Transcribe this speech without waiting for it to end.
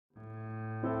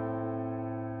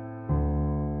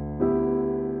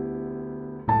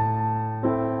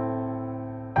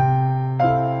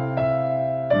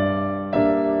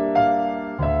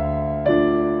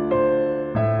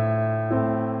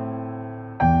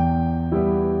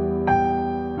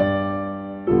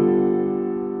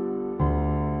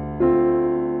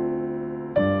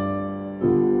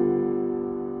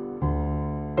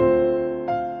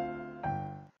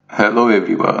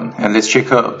everyone, and let's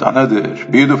check out another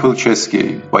beautiful chess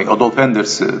game by Adolf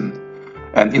Anderssen.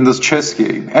 And in this chess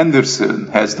game, Anderssen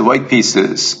has the white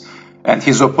pieces, and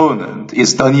his opponent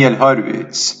is Daniel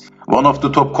Harrwitz, one of the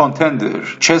top contender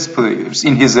chess players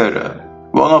in his era,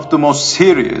 one of the most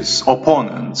serious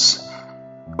opponents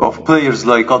of players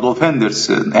like Adolf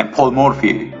Anderssen and Paul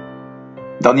Morphy.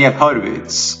 Daniel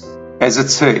Harrwitz, as it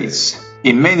says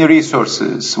in many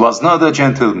resources, was not a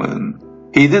gentleman.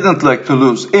 He didn't like to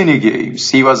lose any games.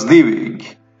 He was leaving.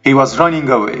 He was running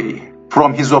away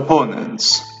from his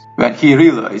opponents. When he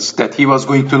realized that he was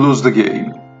going to lose the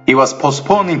game, he was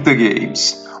postponing the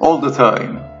games all the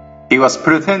time. He was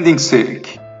pretending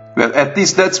sick. Well, at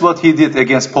least that's what he did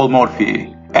against Paul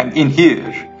Morphy. And in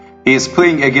here, he is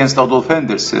playing against Adolf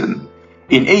Anderssen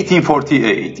in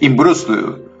 1848 in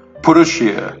Breslau,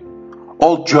 Prussia,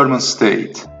 old German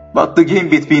state. But the game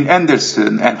between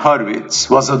Anderssen and Harrwitz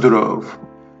was a draw.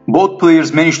 Both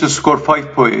players managed to score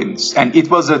 5 points, and it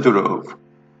was a draw.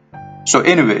 So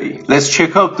anyway, let's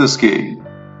check out this game.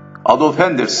 Adolf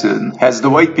Anderssen has the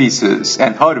white pieces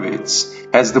and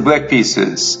Harrwitz has the black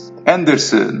pieces.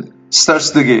 Anderssen starts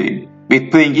the game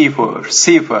with playing e4,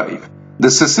 c5,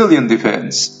 the Sicilian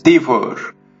defense,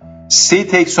 d4, c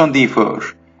takes on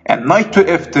d4, and knight to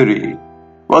f3.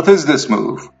 What is this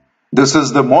move? This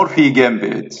is the Morphy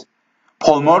Gambit.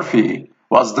 Paul Morphy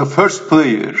was the first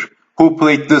player who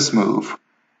played this move.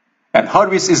 And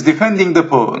Harrwitz is defending the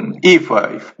pawn,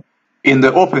 e5. In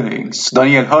the openings,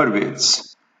 Daniel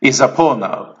Harrwitz is a pawn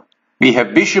up. We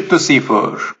have bishop to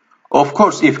c4. Of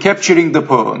course, if capturing the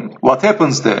pawn, what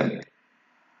happens then?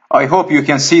 I hope you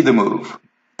can see the move.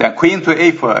 Then queen to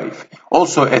a5,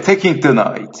 also attacking the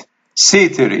knight.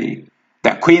 c3,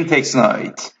 then queen takes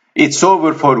knight. It's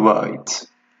over for white.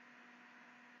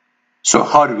 So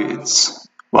Harrwitz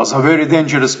was a very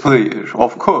dangerous player,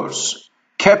 of course.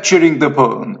 Capturing the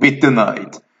pawn with the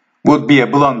knight would be a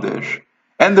blunder.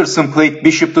 Anderssen played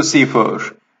bishop to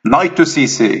c4, knight to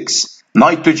c6,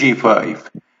 knight to g5,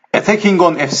 attacking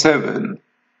on f7,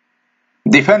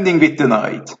 defending with the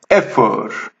knight,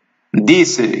 f4,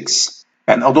 d6,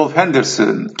 and Adolf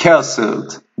Anderssen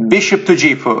castled, bishop to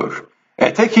g4,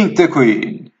 attacking the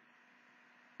queen.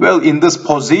 Well, in this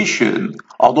position,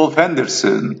 Adolf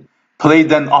Anderssen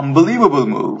played an unbelievable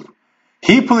move.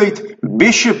 He played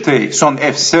bishop takes on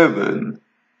f7,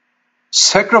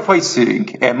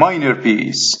 sacrificing a minor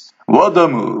piece. What a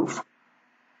move.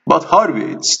 But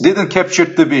Harrwitz didn't capture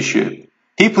the bishop.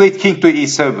 He played king to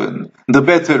e7, the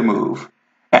better move,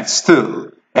 and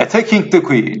still attacking the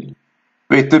queen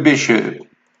with the bishop.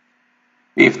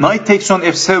 If knight takes on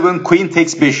f7, queen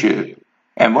takes bishop,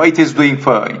 and white is doing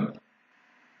fine.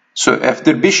 So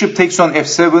after bishop takes on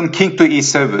f7, king to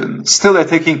e7, still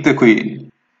attacking the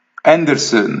queen.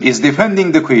 Anderssen is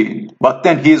defending the queen, but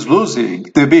then he is losing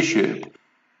the bishop.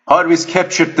 Harrwitz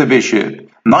captured the bishop.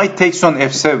 Knight takes on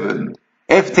f7,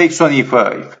 f takes on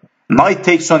e5, knight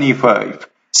takes on e5,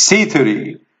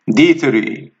 c3,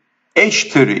 d3,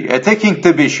 h3, attacking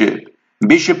the bishop,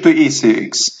 bishop to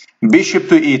e6, bishop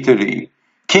to e3,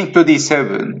 king to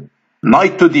d7,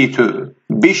 knight to d2,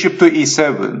 bishop to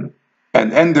e7,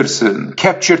 and Anderssen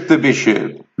captured the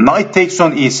bishop. Knight takes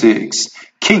on e6,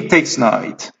 king takes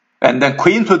knight, and then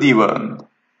queen to d1,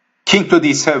 king to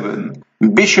d7,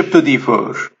 bishop to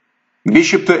d4,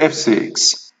 bishop to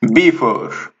f6,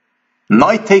 b4,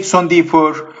 knight takes on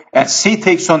d4, and c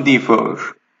takes on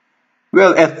d4.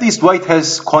 Well, at least white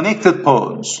has connected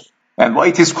pawns, and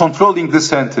white is controlling the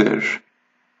center.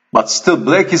 But still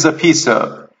black is a piece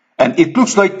up, and it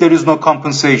looks like there is no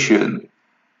compensation.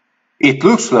 It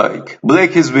looks like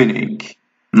black is winning.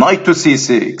 Knight to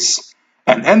c6,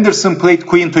 and Anderssen played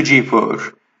queen to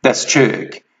g4. That's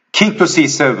check. King to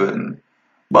c7.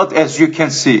 But as you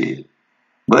can see,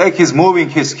 black is moving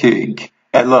his king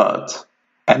a lot.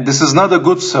 And this is not a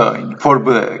good sign for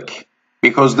black,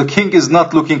 because the king is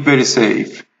not looking very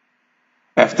safe.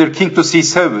 After king to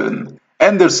c7,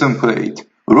 Anderssen played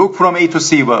rook from a to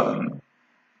c1,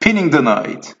 pinning the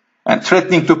knight and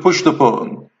threatening to push the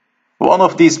pawn, one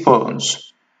of these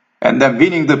pawns, and then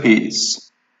winning the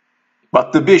piece.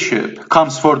 But the bishop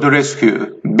comes for the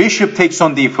rescue. Bishop takes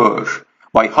on d4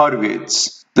 by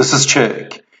Harrwitz. This is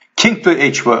check. King to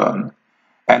h1,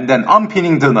 and then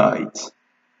unpinning the knight.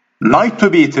 Knight to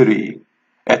b3,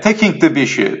 attacking the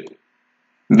bishop.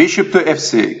 Bishop to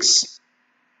f6.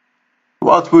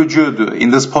 What would you do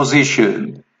in this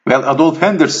position? Well, Adolf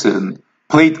Anderssen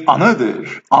played another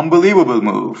unbelievable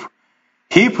move.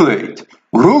 He played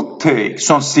rook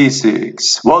takes on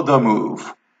c6. What a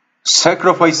move.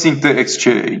 Sacrificing the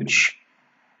exchange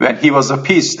when he was a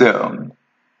piece down.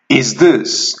 Is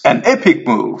this an epic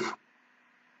move?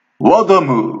 What a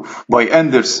move by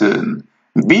Anderssen.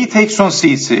 B takes on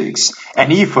c6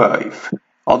 and e5.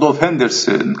 Adolf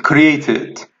Anderssen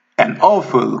created an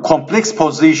awful complex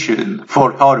position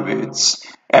for Harrwitz.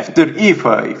 After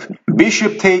e5,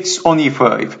 bishop takes on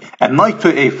e5 and knight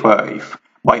to a5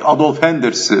 by Adolf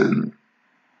Anderssen.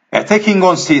 Attacking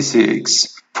on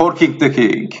c6, forking the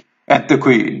king and the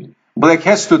queen. Black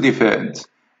has to defend.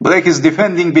 Black is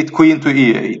defending with queen to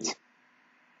e8.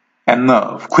 And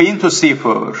now, queen to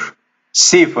c4,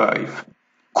 c5,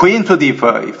 queen to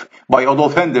d5 by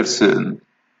Adolf Anderssen.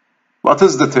 What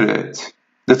is the threat?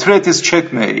 The threat is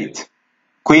checkmate.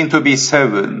 Queen to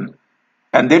b7.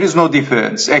 And there is no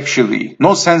defense, actually,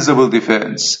 no sensible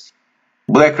defense.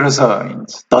 Black resigned.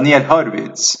 Daniel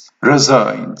Harrwitz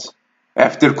resigned.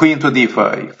 After queen to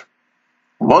d5.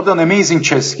 What an amazing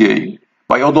chess game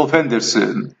by Adolf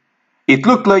Anderssen. It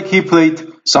looked like he played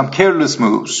some careless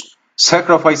moves,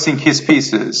 sacrificing his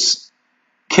pieces.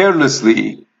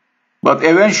 Carelessly, but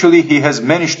eventually he has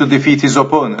managed to defeat his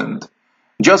opponent,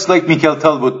 just like Mikhail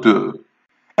Tal would do.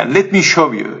 And let me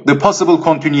show you the possible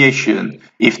continuation.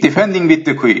 If defending with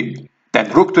the queen,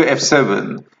 then rook to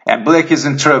f7, and black is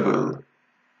in trouble.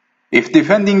 If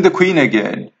defending the queen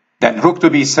again, then rook to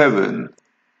b7,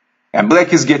 and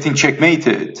black is getting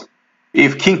checkmated.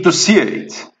 If king to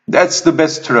c8, that's the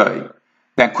best try.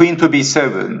 Then queen to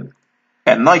b7,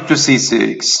 and knight to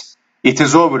c6, it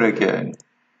is over again.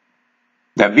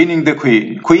 Then winning the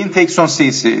queen, queen takes on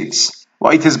c6,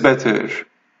 white is better.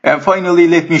 And finally,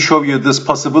 let me show you this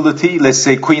possibility. Let's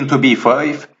say queen to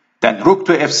b5, then rook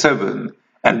to f7,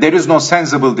 and there is no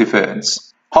sensible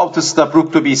defense. How to stop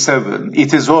rook to b7?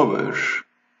 It is over.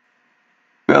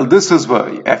 Well, this is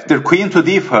why, after queen to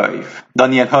d5,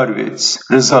 Daniel Harrwitz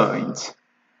resigned.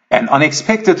 An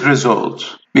unexpected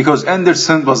result, because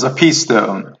Anderssen was a piece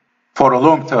down. For a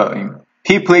long time,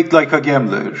 he played like a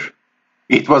gambler.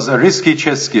 It was a risky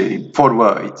chess game for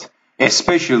white,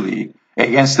 especially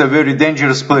against a very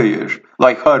dangerous player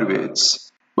like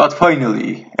Harrwitz. But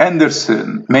finally,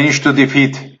 Anderssen managed to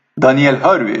defeat Daniel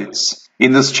Harrwitz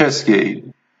in this chess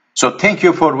game. So thank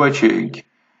you for watching,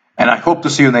 and I hope to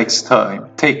see you next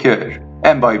time. Take care,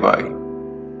 and bye-bye.